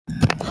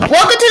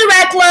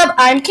Hi Club,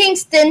 I'm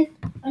Kingston.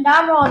 And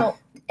I'm Ronald.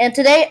 And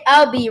today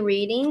I'll be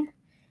reading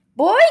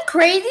Boy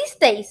Crazy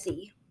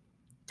Stacy,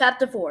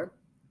 Chapter 4.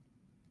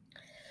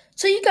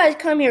 So you guys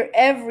come here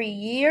every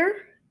year?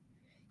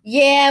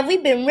 Yeah,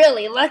 we've been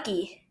really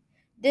lucky.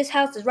 This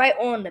house is right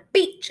on the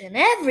beach and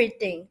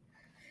everything.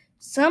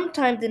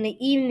 Sometimes in the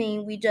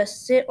evening we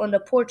just sit on the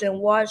porch and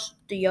watch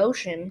the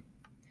ocean.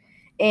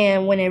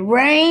 And when it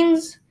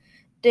rains,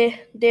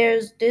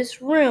 there's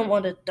this room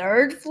on the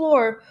third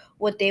floor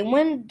with a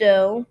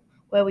window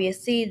where we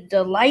see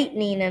the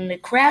lightning and the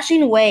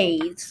crashing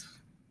waves.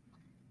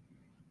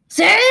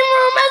 Same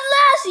room as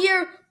last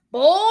year.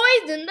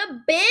 Boys in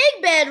the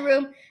big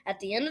bedroom. At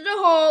the end of the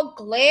hall,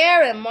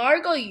 Claire and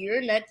Margot,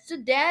 you're next to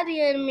Daddy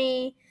and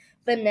me.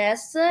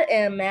 Vanessa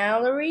and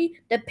Mallory,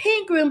 the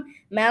pink room.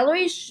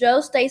 Mallory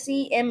shows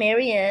Stacy and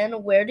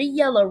Marianne where the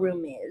yellow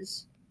room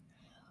is.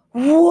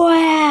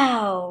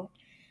 Wow!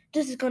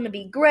 This is going to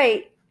be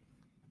great.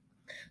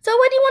 So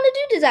what do you want to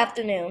do this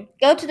afternoon?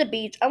 Go to the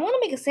beach. I want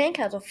to make a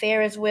sandcastle,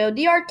 Ferris wheel,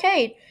 the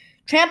arcade,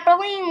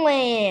 trampoline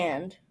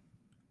land.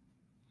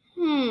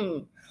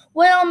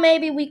 Well,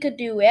 maybe we could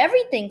do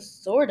everything,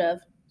 sort of.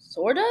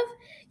 Sort of?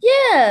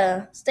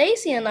 Yeah,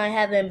 Stacy and I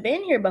haven't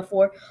been here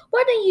before.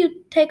 Why don't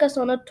you take us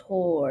on a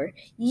tour?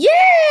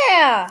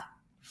 Yeah!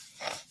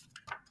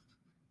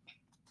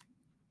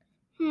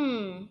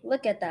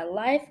 Look at that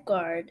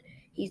lifeguard.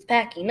 He's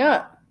packing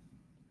up.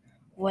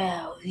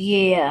 Well,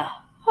 yeah.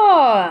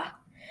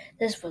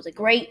 This was a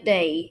great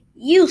day.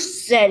 You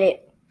said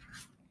it.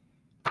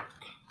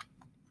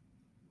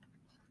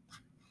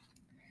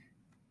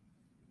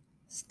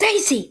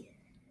 Stacy,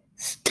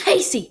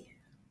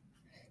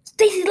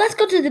 let's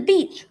go to the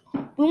beach.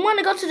 We want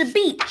to go to the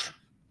beach.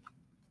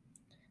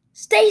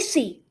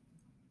 Stacy.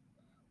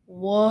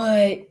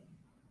 What?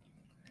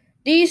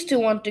 These two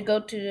want to go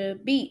to the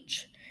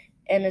beach,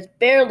 and it's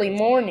barely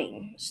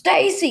morning.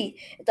 Stacy,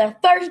 it's our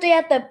first day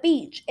at the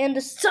beach, and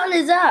the sun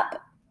is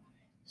up.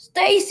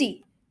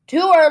 Stacy,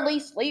 too early,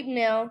 sleep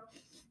now.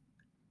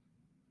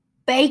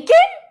 Bacon?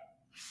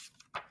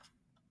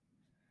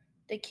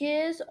 The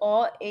kids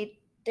all ate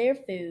their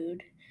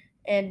food,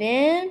 and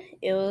then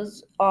it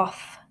was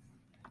off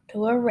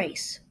to a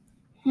race.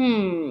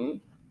 Do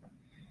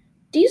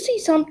you see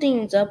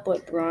something's up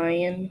with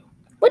Brian?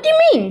 What do you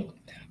mean?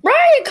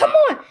 Brian, come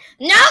on!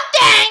 No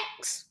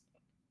thanks!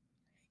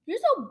 You're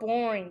so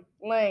boring,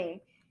 lame.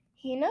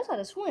 He knows how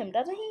to swim,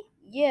 doesn't he?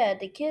 Yeah,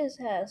 the kids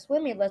had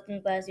swimming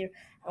lessons last year.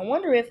 I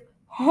wonder if...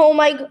 Oh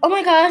my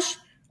gosh!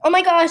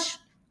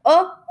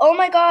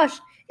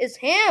 It's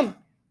him!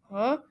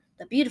 Huh?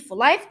 The beautiful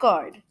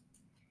lifeguard.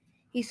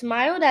 He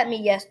smiled at me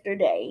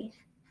yesterday.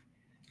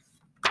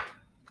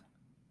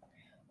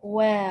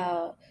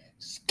 Well,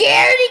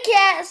 scaredy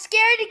cat,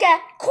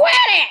 quit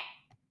it!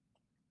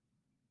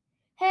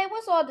 Hey,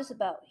 what's all this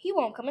about? He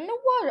won't come in the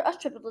water. Us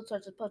triplets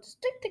are supposed to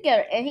stick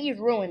together, and he's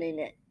ruining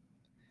it.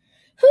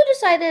 Who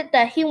decided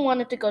that he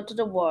wanted to go to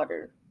the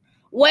water?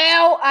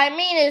 Well, I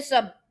mean, it's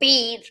a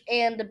beach,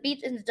 and the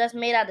beach is just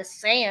made out of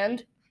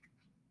sand.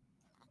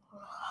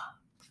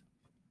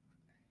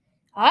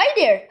 Hi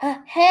there.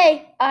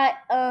 Hey,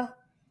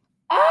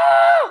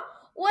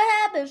 what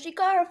happened? She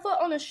got her foot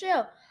on the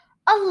shell.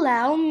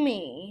 Allow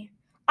me.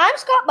 I'm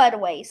Scott, by the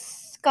way.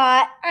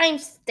 Scott, I'm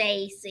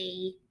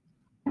Stacy.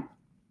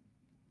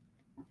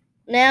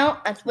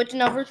 Now I'm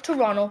switching over to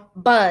Ronald.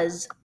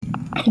 Buzz.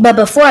 But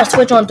before I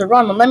switch on to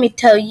Ronald, let me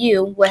tell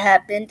you what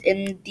happened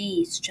in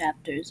these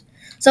chapters.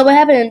 So what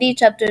happened in these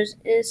chapters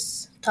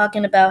is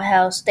talking about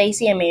how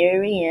Stacy and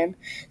Marianne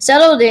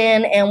settled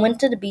in and went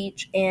to the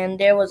beach, and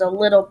there was a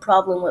little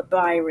problem with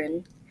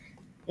Byron.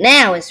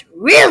 Now it's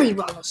really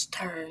Ronald's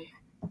turn.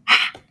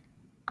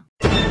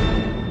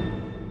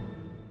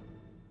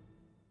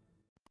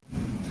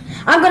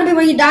 I'm going to be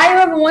reading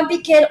Diary of a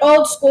Wimpy Kid,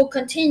 Old School,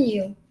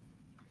 Continue.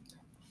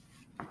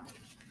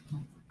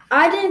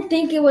 I didn't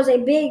think it was a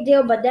big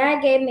deal, but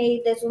Dad gave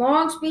me this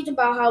long speech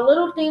about how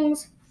little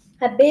things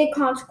had big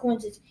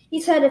consequences. He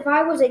said if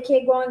I was a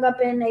kid growing up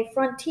in a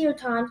frontier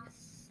time,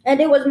 and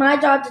it was my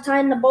job to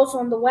tighten the bolts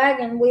on the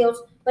wagon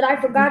wheels, but I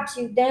forgot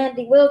to, then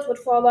the wheels would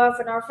fall off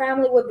and our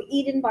family would be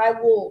eaten by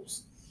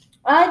wolves.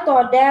 I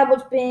thought Dad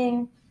was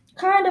being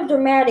kind of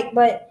dramatic,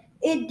 but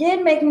it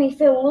did make me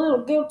feel a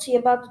little guilty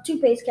about the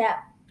toothpaste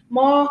cap.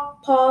 Ma,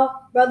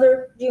 Pa,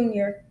 Brother,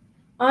 Junior.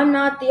 I'm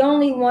not the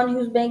only one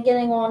who's been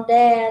getting on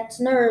Dad's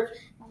nerves,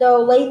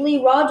 though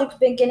lately Roderick's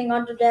been getting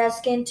under Dad's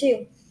skin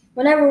too.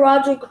 Whenever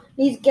Roderick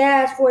needs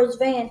gas for his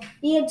van,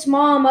 he hits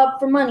Mom up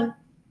for money.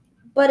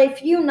 But a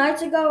few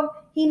nights ago,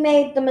 he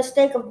made the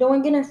mistake of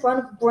doing it in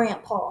front of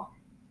Grandpa.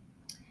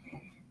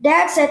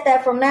 Dad said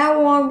that from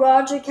now on,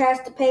 Roderick has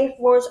to pay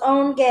for his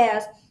own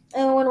gas,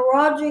 and when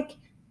Roderick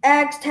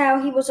asked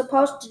how he was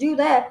supposed to do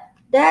that,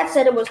 Dad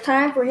said it was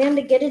time for him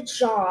to get a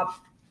job.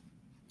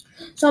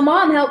 So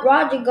Mom helped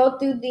Roger go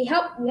through the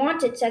help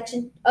wanted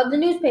section of the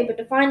newspaper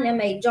to find him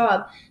a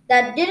job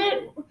that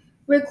didn't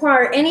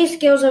require any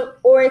skills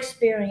or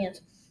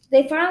experience.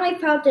 They finally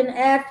found an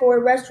ad for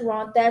a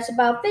restaurant that's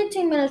about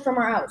 15 minutes from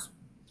our house.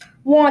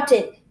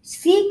 Wanted,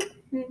 seek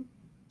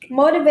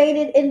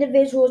motivated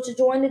individuals to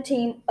join the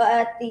team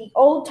at the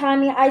Old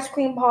Timey Ice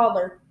Cream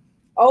Parlor.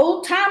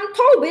 Old Time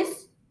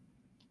Tobis.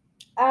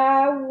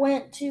 I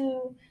went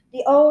to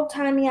the Old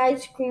Timey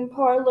Ice Cream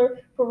Parlor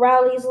for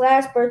Riley's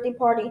last birthday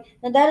party,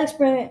 and that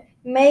experience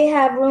may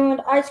have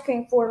ruined ice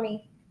cream for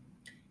me.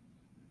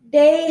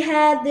 They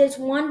had this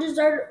one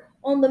dessert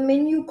on the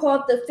menu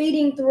called the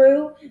Feeding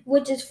Through,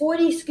 which is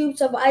 40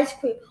 scoops of ice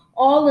cream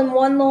all in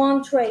one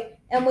long tray.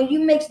 And when you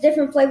mix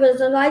different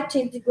flavors of ice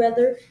cream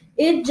together,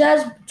 it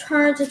just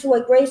turns into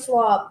a great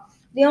slob.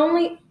 The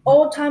only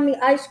old-timey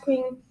ice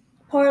cream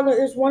parlor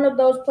is one of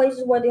those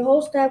places where the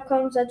whole staff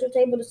comes at your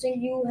table to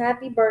sing you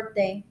happy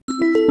birthday.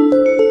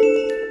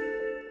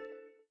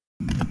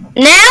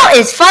 Now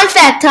it's fun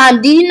fact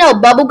time. Do you know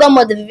bubblegum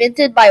was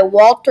invented by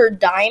Walter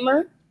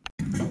Dimer?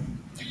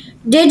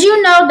 Did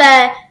you know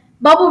that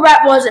bubble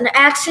wrap was an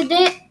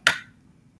accident?